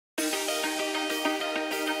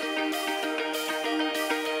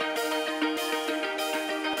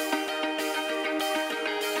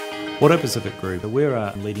AutoPacific Group, we're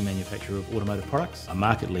a leading manufacturer of automotive products, a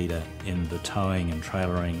market leader in the towing and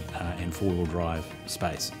trailering and four-wheel drive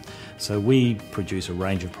space. So we produce a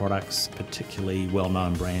range of products, particularly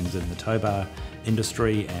well-known brands in the tow bar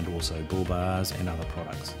industry and also bull bars and other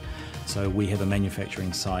products. So we have a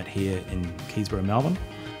manufacturing site here in Keysborough, Melbourne.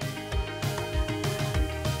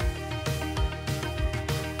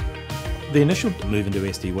 The initial move into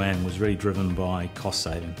SD-WAN was really driven by cost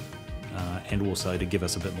saving. And also to give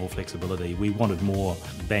us a bit more flexibility. We wanted more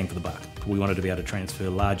bang for the buck. We wanted to be able to transfer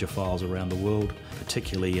larger files around the world.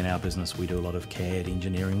 Particularly in our business, we do a lot of CAD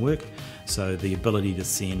engineering work. So the ability to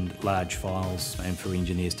send large files and for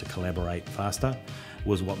engineers to collaborate faster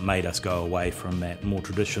was what made us go away from that more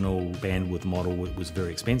traditional bandwidth model. It was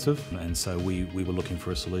very expensive, and so we were looking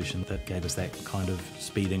for a solution that gave us that kind of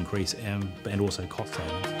speed increase and also cost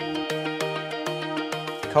savings.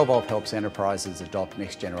 Coevolve helps enterprises adopt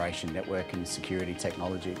next-generation network and security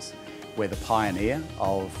technologies. We're the pioneer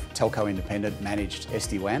of telco-independent managed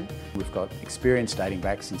SD-WAN. We've got experience dating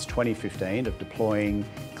back since 2015 of deploying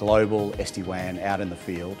global SD-WAN out in the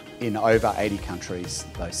field. In over 80 countries,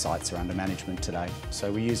 those sites are under management today. So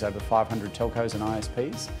we use over 500 telcos and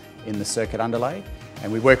ISPs in the circuit underlay, and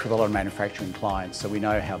we work with a lot of manufacturing clients, so we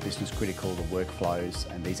know how business critical the workflows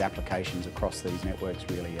and these applications across these networks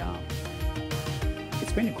really are.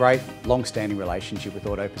 It's been a great long-standing relationship with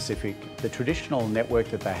AutoPacific. The traditional network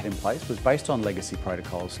that they had in place was based on legacy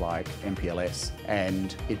protocols like MPLS,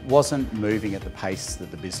 and it wasn't moving at the pace that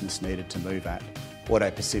the business needed to move at.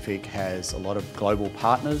 AutoPacific has a lot of global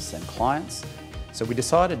partners and clients, so we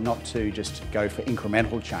decided not to just go for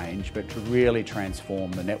incremental change, but to really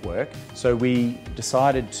transform the network. So we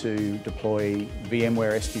decided to deploy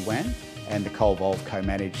VMware SD-WAN and the Coevolve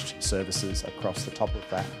co-managed services across the top of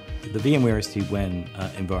that. The VMware SD-WAN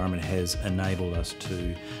environment has enabled us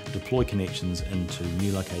to deploy connections into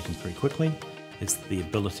new locations very quickly. It's the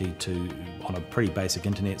ability to, on a pretty basic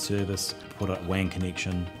internet service, put a WAN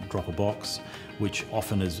connection, drop a box, which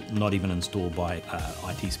often is not even installed by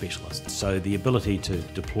IT specialists. So the ability to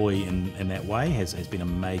deploy in that way has been a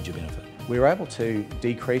major benefit. We were able to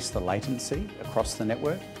decrease the latency across the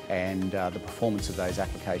network, and the performance of those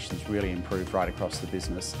applications really improved right across the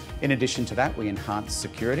business. In addition to that, we enhanced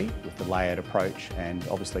security with the layered approach, and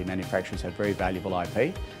obviously manufacturers have very valuable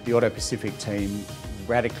IP. The AutoPacific team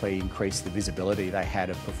radically increased the visibility they had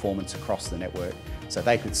of performance across the network, so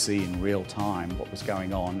they could see in real time what was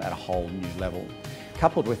going on at a whole new level.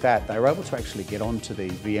 Coupled with that, they were able to actually get onto the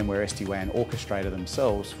VMware SD-WAN orchestrator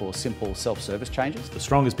themselves for simple self-service changes. The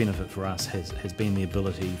strongest benefit for us has been the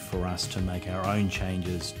ability for us to make our own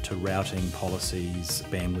changes to routing policies,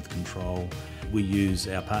 bandwidth control. We use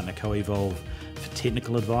our partner Coevolve for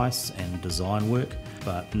technical advice and design work,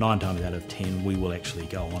 but 9 times out of 10 we will actually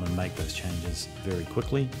go on and make those changes very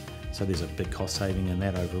quickly. So there's a big cost saving in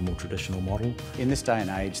that over a more traditional model. In this day and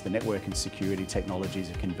age, the network and security technologies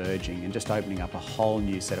are converging and just opening up a whole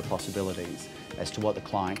new set of possibilities as to what the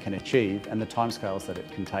client can achieve, and the timescales that it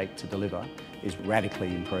can take to deliver is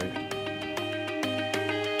radically improved.